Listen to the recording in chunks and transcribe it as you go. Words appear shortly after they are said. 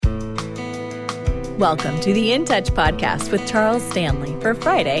Welcome to the In Touch podcast with Charles Stanley for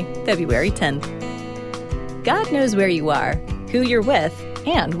Friday, February 10th. God knows where you are, who you're with,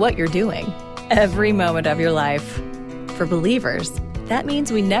 and what you're doing every moment of your life. For believers, that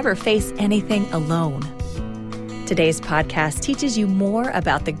means we never face anything alone. Today's podcast teaches you more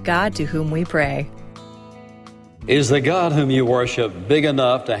about the God to whom we pray. Is the God whom you worship big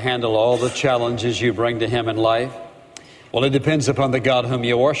enough to handle all the challenges you bring to Him in life? Well, it depends upon the God whom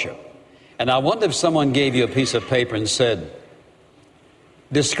you worship. And I wonder if someone gave you a piece of paper and said,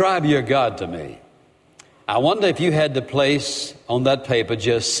 describe your God to me. I wonder if you had to place on that paper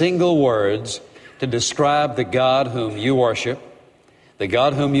just single words to describe the God whom you worship, the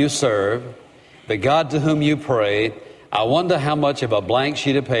God whom you serve, the God to whom you pray. I wonder how much of a blank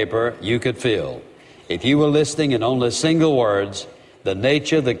sheet of paper you could fill if you were listing in only single words the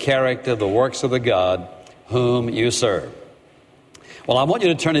nature, the character, the works of the God whom you serve. Well, I want you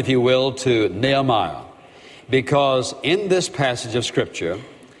to turn, if you will, to Nehemiah, because in this passage of Scripture,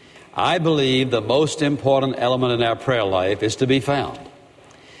 I believe the most important element in our prayer life is to be found.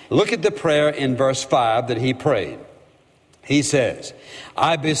 Look at the prayer in verse 5 that he prayed. He says,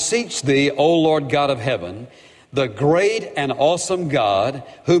 I beseech thee, O Lord God of heaven, the great and awesome God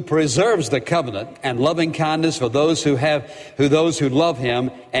who preserves the covenant and loving kindness for those who love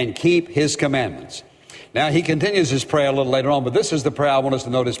Him and keep His commandments. Now, he continues his prayer a little later on, but this is the prayer I want us to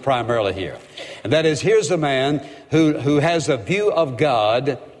notice primarily here. And that is, here's a man who has a view of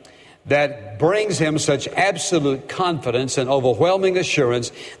God that brings him such absolute confidence and overwhelming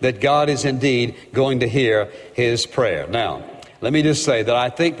assurance that God is indeed going to hear his prayer. Now, let me just say that I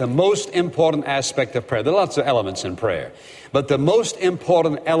think the most important aspect of prayer, there are lots of elements in prayer, but the most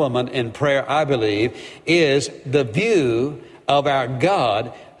important element in prayer, I believe, is the view of our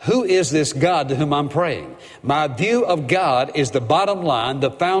God. Who is this God to whom I'm praying? My view of God is the bottom line,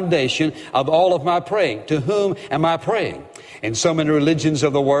 the foundation of all of my praying. To whom am I praying? In so many religions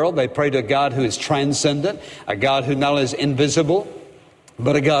of the world, they pray to a God who is transcendent, a God who not only is invisible,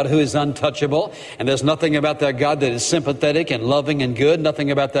 but a God who is untouchable. And there's nothing about that God that is sympathetic and loving and good.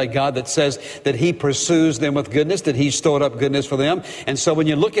 Nothing about that God that says that He pursues them with goodness, that He's stored up goodness for them. And so when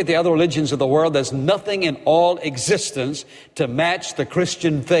you look at the other religions of the world, there's nothing in all existence to match the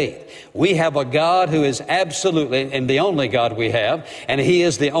Christian faith. We have a God who is absolutely, and the only God we have, and He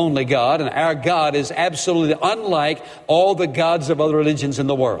is the only God. And our God is absolutely unlike all the gods of other religions in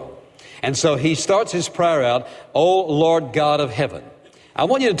the world. And so he starts his prayer out, O Lord God of heaven. I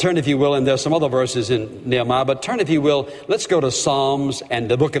want you to turn, if you will, and there's some other verses in Nehemiah, but turn, if you will, let's go to Psalms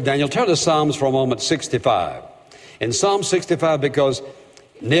and the book of Daniel. Turn to Psalms for a moment, 65. In Psalm 65, because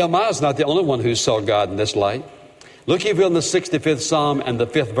Nehemiah is not the only one who saw God in this light. Look, if you will, in the 65th Psalm and the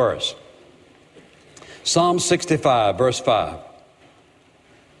 5th verse. Psalm 65, verse 5.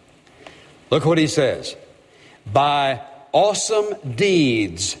 Look what he says. By awesome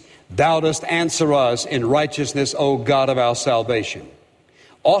deeds thou dost answer us in righteousness, O God of our salvation.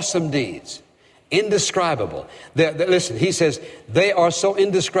 Awesome deeds, indescribable. Listen, he says, they are so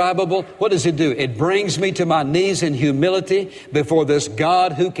indescribable. What does it do? It brings me to my knees in humility before this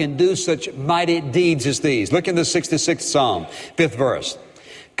God who can do such mighty deeds as these. Look in the 66th Psalm, 5th verse.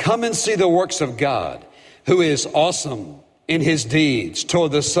 Come and see the works of God, who is awesome in His deeds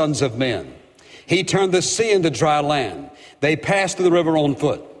toward the sons of men. He turned the sea into dry land. They passed through the river on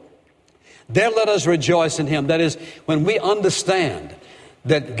foot. There let us rejoice in Him. That is, when we understand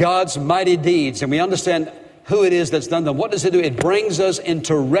that God's mighty deeds, and we understand who it is that's done them, what does it do? It brings us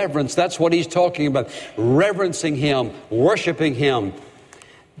into reverence. That's what he's talking about. Reverencing Him, worshiping Him,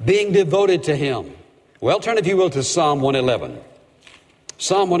 being devoted to Him. Well, turn, if you will, to Psalm 111.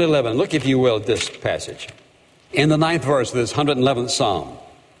 Psalm 111. Look, if you will, at this passage. In the 9th verse of this 111th Psalm,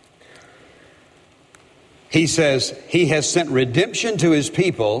 he says, He has sent redemption to His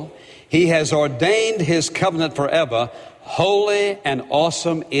people. He has ordained His covenant forever. Holy and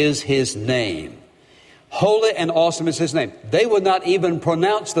awesome is His name. Holy and awesome is His name. They would not even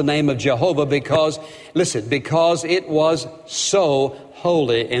pronounce the name of Jehovah because it was so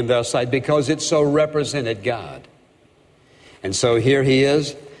holy in their sight, because it so represented God. And so here he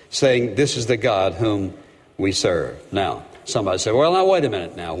is saying, this is the God whom we serve. Now, somebody said, well, now wait a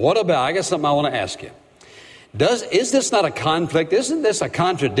minute now. What about, I got something I want to ask you. Is this not a conflict? Isn't this a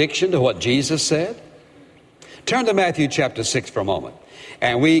contradiction to what Jesus said? Turn to Matthew chapter 6 for a moment.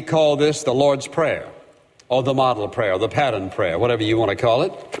 And we call this the Lord's Prayer, or the model prayer, or the pattern prayer, whatever you want to call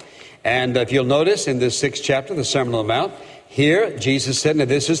it. And if you'll notice in this 6th chapter, the Sermon on the Mount, here Jesus said, now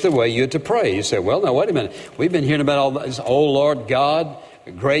this is the way you're to pray. You say, well, now wait a minute. We've been hearing about all this, oh Lord God,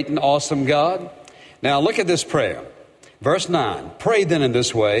 great and awesome God. Now look at this prayer. Verse 9, pray then in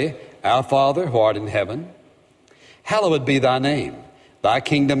this way, Our Father, who art in heaven, hallowed be thy name. Thy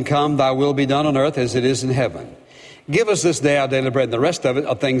kingdom come, thy will be done on earth as it is in heaven. Give us this day our daily bread, and the rest of it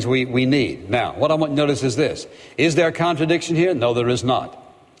are things we need. Now, what I want you to notice is this. Is there a contradiction here? No, there is not.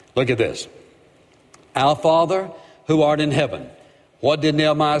 Look at this. Our Father, who art in heaven. What did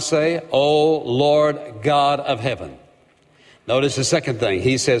Nehemiah say? O Lord God of heaven. Notice the second thing.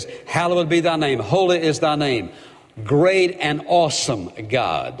 He says, hallowed be thy name. Holy is thy name. Great and awesome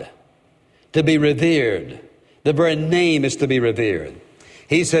God, to be revered. The very name is to be revered.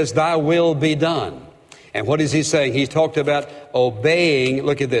 He says, thy will be done. And what is he saying? He talked about obeying.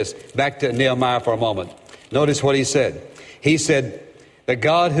 Look at this. Back to Nehemiah for a moment. Notice what he said. He said, the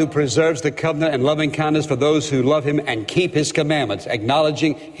God who preserves the covenant and loving kindness for those who love him and keep his commandments,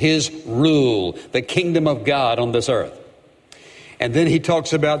 acknowledging his rule, the kingdom of God on this earth. And then he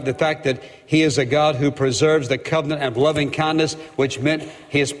talks about the fact that he is a God who preserves the covenant and loving kindness, which meant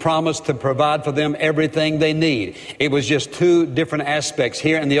his promise to provide for them everything they need. It was just two different aspects.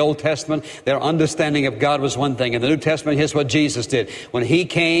 Here in the Old Testament, their understanding of God was one thing. In the New Testament, here's what Jesus did. When he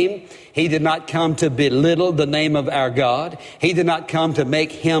came, he did not come to belittle the name of our God. He did not come to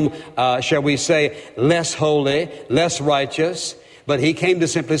make him, shall we say, less holy, less righteous. But he came to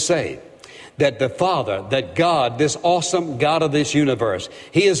simply say that the Father, that God, this awesome God of this universe,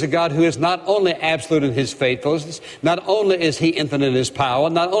 he is a God who is not only absolute in his faithfulness, not only is he infinite in his power,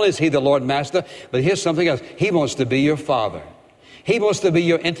 not only is he the Lord Master, but here's something else. He wants to be your Father. He wants to be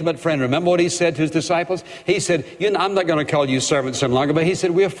your intimate friend. Remember what he said to his disciples? He said, I'm not going to call you servants any longer, but he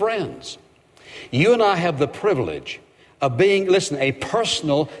said, we're friends. You and I have the privilege of being, listen, a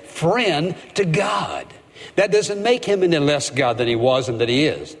personal friend to God. That doesn't make him any less God than he was and that he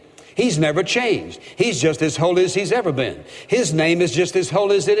is. He's never changed. He's just as holy as he's ever been. His name is just as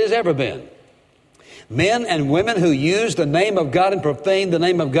holy as it has ever been. Men and women who use the name of God and profane the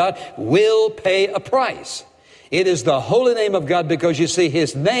name of God will pay a price. It is the holy name of God because, you see,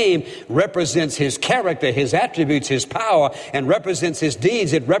 his name represents his character, his attributes, his power, and represents his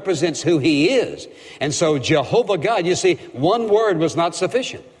deeds. It represents who he is. And so Jehovah God, you see, one word was not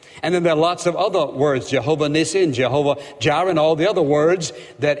sufficient. And then there are lots of other words, Jehovah Nissi and Jehovah Jireh and all the other words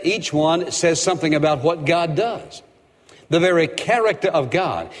that each one says something about what God does. The very character of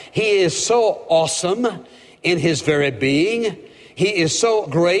God. He is so awesome in his very being. He is so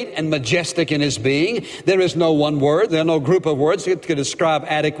great and majestic in his being. There is no one word, there are no group of words that could describe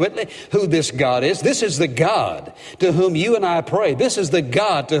adequately who this God is. This is the God to whom you and I pray. This is the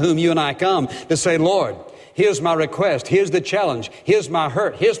God to whom you and I come to say, Lord, here's my request. Here's the challenge. Here's my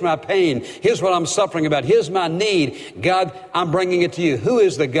hurt. Here's my pain. Here's what I'm suffering about. Here's my need. God, I'm bringing it to you. Who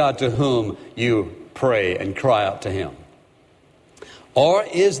is the God to whom you pray and cry out to him? Or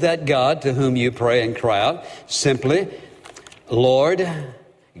is that God to whom you pray and cry out simply, Lord,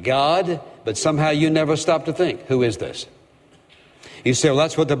 God, but somehow you never stop to think, who is this? You say, well,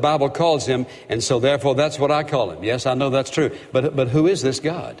 that's what the Bible calls him, and so therefore that's what I call him. Yes, I know that's true. But who is this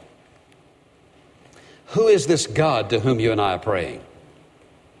God? Who is this God to whom you and I are praying?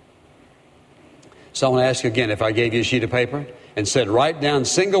 So I want to ask you again, if I gave you a sheet of paper and said, write down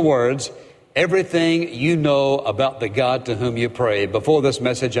single words, everything you know about the God to whom you pray. Before this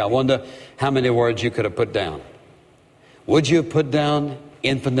message, I wonder how many words you could have put down. Would you have put down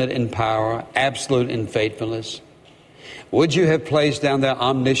infinite in power, absolute in faithfulness? Would you have placed down there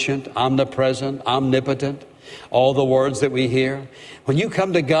omniscient, omnipresent, omnipotent? All the words that we hear. When you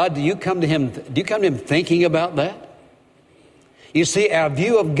come to God, do you come to him thinking about that? You see, our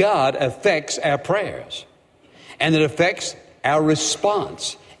view of God affects our prayers. And it affects our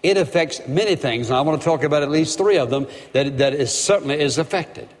response. It affects many things. And I want to talk about at least three of them that certainly is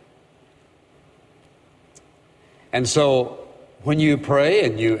affected. And so when you pray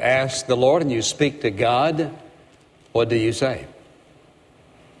and you ask the Lord and you speak to God, what do you say?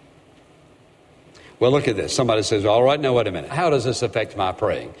 Well, look at this. Somebody says, all right, now wait a minute. How does this affect my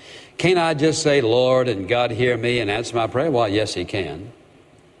praying? Can't I just say, Lord, and God hear me and answer my prayer? Well, yes, he can.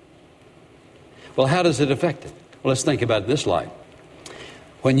 Well, how does it affect it? Well, let's think about it this light.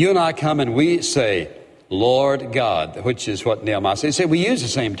 When you and I come and we say, Lord God, which is what Nehemiah said, say we use the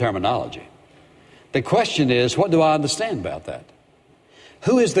same terminology. The question is, what do I understand about that?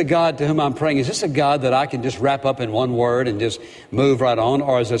 Who is the God to whom I'm praying? Is this a God that I can just wrap up in one word and just move right on,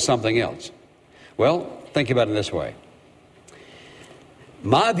 or is it something else? Well, think about it this way.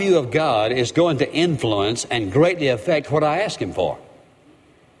 My view of God is going to influence and greatly affect what I ask him for.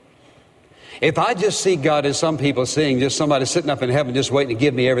 If I just see God as some people seeing just somebody sitting up in heaven just waiting to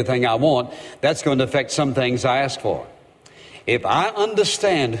give me everything I want, that's going to affect some things I ask for. If I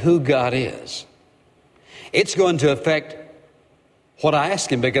understand who God is, it's going to affect what I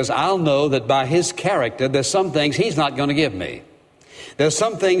ask him, because I'll know that by his character, there's some things he's not going to give me. There's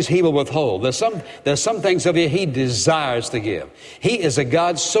some things he will withhold. There's some things of you he desires to give. He is a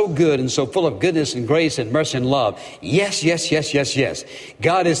God so good and so full of goodness and grace and mercy and love. Yes, yes, yes, yes, yes.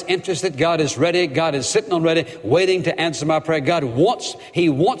 God is interested. God is ready. God is sitting on ready, waiting to answer my prayer. He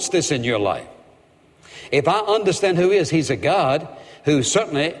wants this in your life. If I understand who he is, he's a God who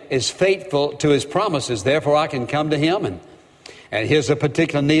certainly is faithful to his promises. Therefore, I can come to him and here's a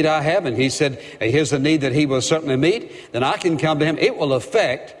particular need I have, and he said, here's a need that he will certainly meet, then I can come to him. It will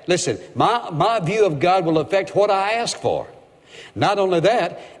affect, listen, my view of God will affect what I ask for. Not only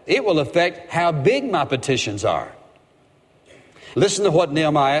that, it will affect how big my petitions are. Listen to what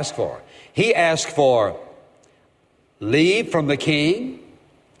Nehemiah asked for. He asked for leave from the king,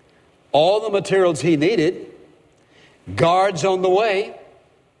 all the materials he needed, guards on the way.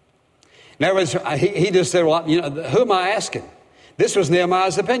 In other words, he just said, well, who am I asking? This was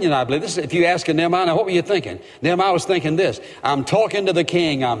Nehemiah's opinion, I believe. If you ask Nehemiah, now what were you thinking? Nehemiah was thinking this: I'm talking to the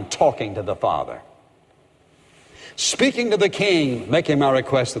king, I'm talking to the Father. Speaking to the king, making my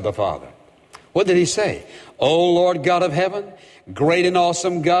request to the Father. What did he say? O Lord God of heaven, great and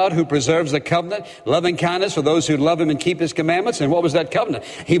awesome God who preserves the covenant, loving kindness for those who love him and keep his commandments. And what was that covenant?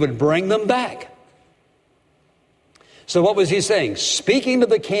 He would bring them back. So what was he saying? Speaking to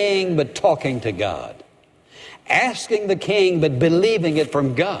the king, but talking to God. Asking the king, but believing it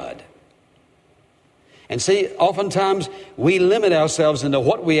from God. And see, oftentimes we limit ourselves into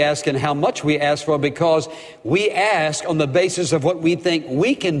what we ask and how much we ask for, because we ask on the basis of what we think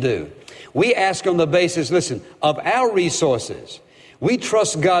we can do. We ask on the basis, listen, of our resources. We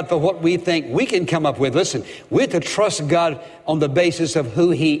trust God for what we think we can come up with. Listen, we're to trust God on the basis of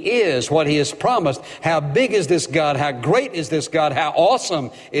who he is, what he has promised. How big is this God? How great is this God? How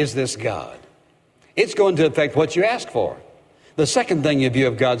awesome is this God? It's going to affect what you ask for. The second thing your view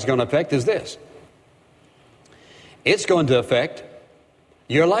of God's going to affect is this. It's going to affect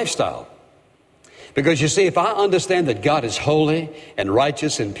your lifestyle. Because you see, if I understand that God is holy and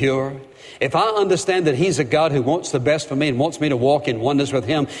righteous and pure, if I understand that he's a God who wants the best for me and wants me to walk in oneness with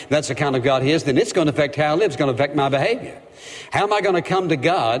him, that's the kind of God he is, then it's going to affect how I live. It's going to affect my behavior. How am I going to come to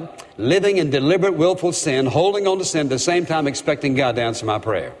God living in deliberate, willful sin, holding on to sin, at the same time expecting God to answer my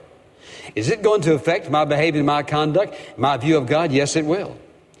prayer? Is it going to affect my behavior, my conduct, my view of God? Yes, it will.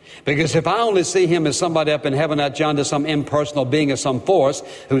 Because if I only see him as somebody up in heaven out yonder, some impersonal being or some force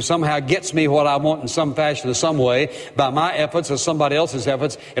who somehow gets me what I want in some fashion or some way by my efforts or somebody else's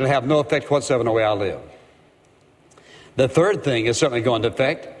efforts, it'll have no effect whatsoever on the way I live. The third thing it's certainly going to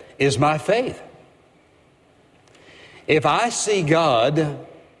affect is my faith. If I see God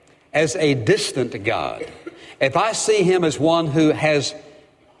as a distant God, if I see him as one who has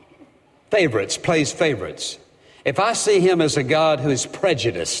favorites, plays favorites, if I see him as a God who is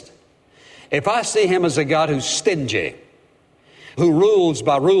prejudiced, if I see him as a God who's stingy, who rules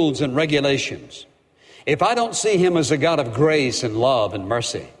by rules and regulations, if I don't see him as a God of grace and love and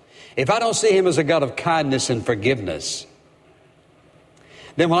mercy, if I don't see him as a God of kindness and forgiveness,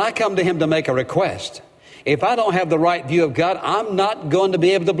 then when I come to him to make a request, if I don't have the right view of God, I'm not going to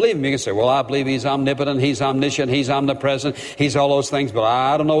be able to believe him. You can say, well, I believe he's omnipotent, he's omniscient, he's omnipresent, he's all those things, but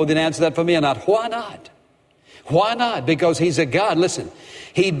I don't know whether he'd answer that for me or not. Why not? Why not? Because he's a God. Listen,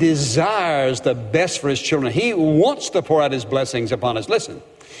 he desires the best for his children. He wants to pour out his blessings upon us. Listen,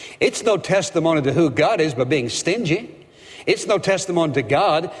 it's no testimony to who God is by being stingy. It's no testimony to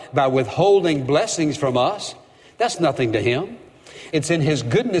God by withholding blessings from us. That's nothing to him. It's in his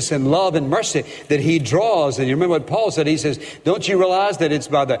goodness and love and mercy that he draws. And you remember what Paul said? He says, don't you realize that it's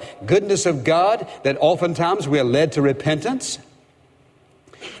by the goodness of God that oftentimes we are led to repentance?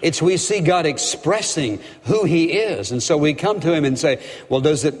 It's we see God expressing who he is. And so we come to him and say, well,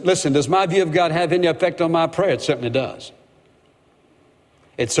 does my view of God have any effect on my prayer? It certainly does.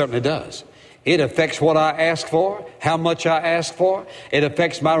 It certainly does. It affects what I ask for, how much I ask for. It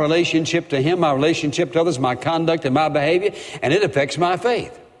affects my relationship to him, my relationship to others, my conduct and my behavior, and it affects my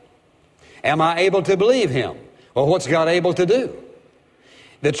faith. Am I able to believe him? Well, what's God able to do?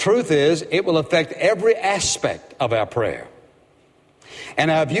 The truth is, it will affect every aspect of our prayer.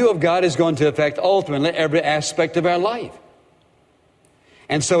 And our view of God is going to affect ultimately every aspect of our life.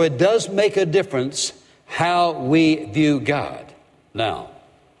 And so it does make a difference how we view God. Now,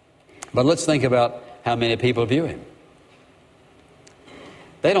 but let's think about how many people view him.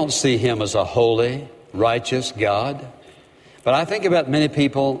 They don't see him as a holy, righteous God. But I think about many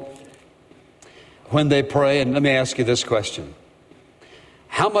people when they pray, and let me ask you this question.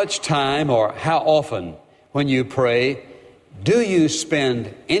 How much time or how often when you pray do you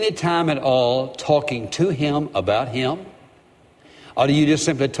spend any time at all talking to him about him? Or do you just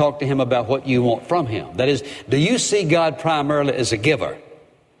simply talk to Him about what you want from Him? That is, do you see God primarily as a giver?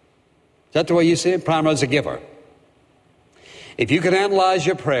 Is that the way you see it? Primarily as a giver. If you could analyze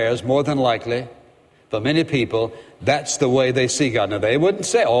your prayers, more than likely, for many people, that's the way they see God. Now, they wouldn't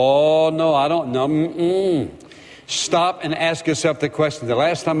say, oh, no, I don't know. Stop and ask yourself the question, the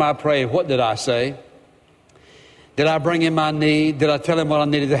last time I prayed, what did I say? Did I bring Him my need? Did I tell Him what I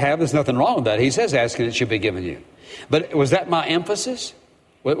needed to have? There's nothing wrong with that. He says asking it should be given you. But was that my emphasis?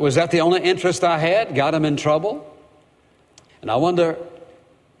 Was that the only interest I had? Got Him in trouble? And I wonder,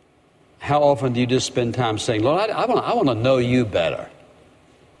 how often do you just spend time saying, Lord, I want to know You better?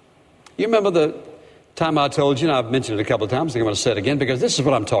 You remember the time I told you, and I've mentioned it a couple of times, I think I'm going to say it again, because this is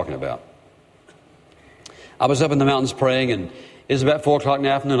what I'm talking about. I was up in the mountains praying, and it was about 4 o'clock in the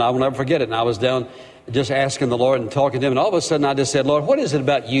afternoon. I will never forget it. And I was down just asking the Lord and talking to Him. And all of a sudden I just said, Lord, what is it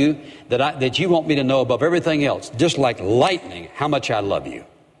about You that You want me to know above everything else? Just like lightning, how much I love You.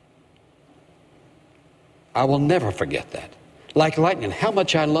 I will never forget that. Like lightning, how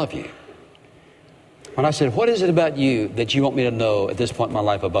much I love You. When I said, what is it about You that You want me to know at this point in my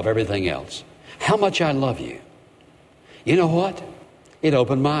life above everything else? How much I love You. You know what? It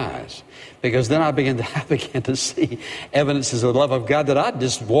opened my eyes. Because then I began to see evidences of the love of God that I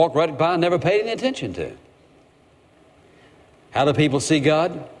just walked right by and never paid any attention to. How do people see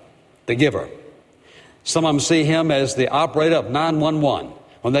God? The giver. Some of them see Him as the operator of 911.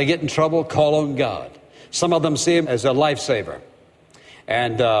 When they get in trouble, call on God. Some of them see Him as a lifesaver.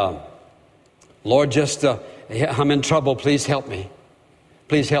 And, Lord, I'm in trouble. Please help me.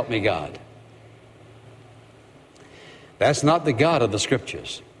 Please help me, God. That's not the God of the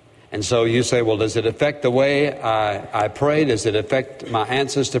Scriptures. And so you say, well, does it affect the way I pray? Does it affect my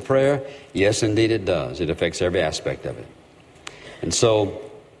answers to prayer? Yes, indeed it does. It affects every aspect of it. And so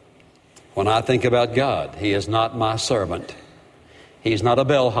when I think about God, He is not my servant. He's not a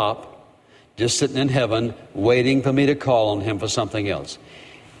bellhop just sitting in heaven waiting for me to call on Him for something else.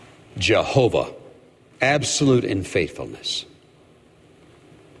 Jehovah, absolute in faithfulness.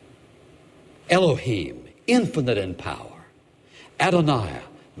 Elohim, infinite in power. Adonai,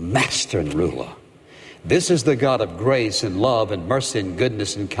 Master and ruler. This is the God of grace and love and mercy and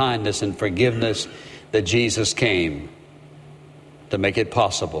goodness and kindness and forgiveness that Jesus came to make it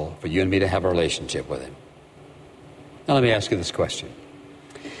possible for you and me to have a relationship with Him. Now let me ask you this question.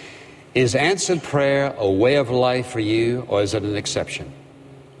 Is answered prayer a way of life for you, or is it an exception?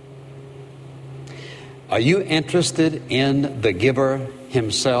 Are you interested in the giver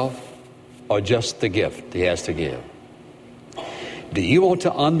Himself, or just the gift He has to give? Do you want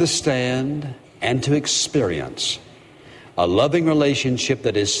to understand and to experience a loving relationship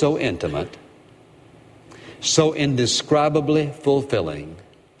that is so intimate, so indescribably fulfilling,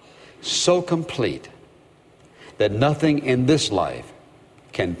 so complete, that nothing in this life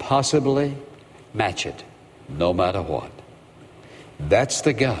can possibly match it, no matter what? That's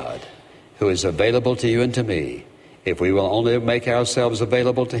the God who is available to you and to me if we will only make ourselves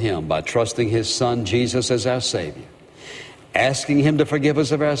available to Him by trusting His Son Jesus as our Savior. Asking Him to forgive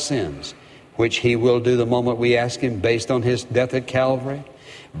us of our sins, which He will do the moment we ask Him based on His death at Calvary,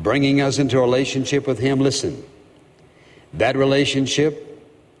 bringing us into a relationship with Him. Listen, that relationship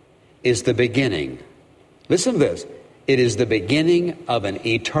is the beginning. Listen to this. It is the beginning of an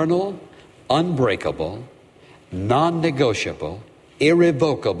eternal, unbreakable, non-negotiable,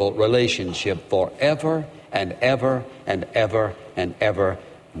 irrevocable relationship forever and ever and ever and ever.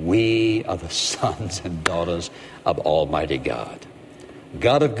 We are the sons and daughters of Almighty God.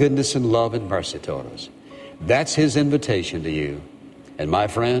 God of goodness and love and mercy toward us. That's His invitation to you. And my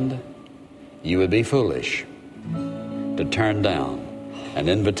friend, you would be foolish to turn down an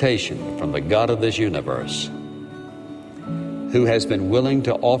invitation from the God of this universe, who has been willing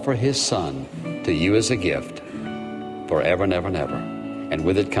to offer His Son to you as a gift forever and ever and ever. And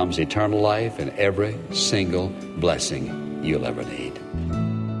with it comes eternal life and every single blessing you'll ever need.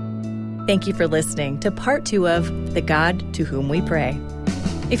 Thank you for listening to part 2 of The God to Whom We Pray.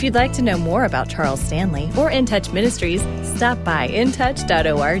 If you'd like to know more about Charles Stanley or In Touch Ministries, stop by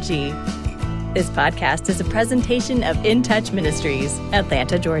intouch.org. This podcast is a presentation of In Touch Ministries,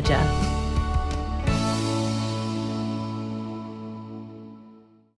 Atlanta, Georgia.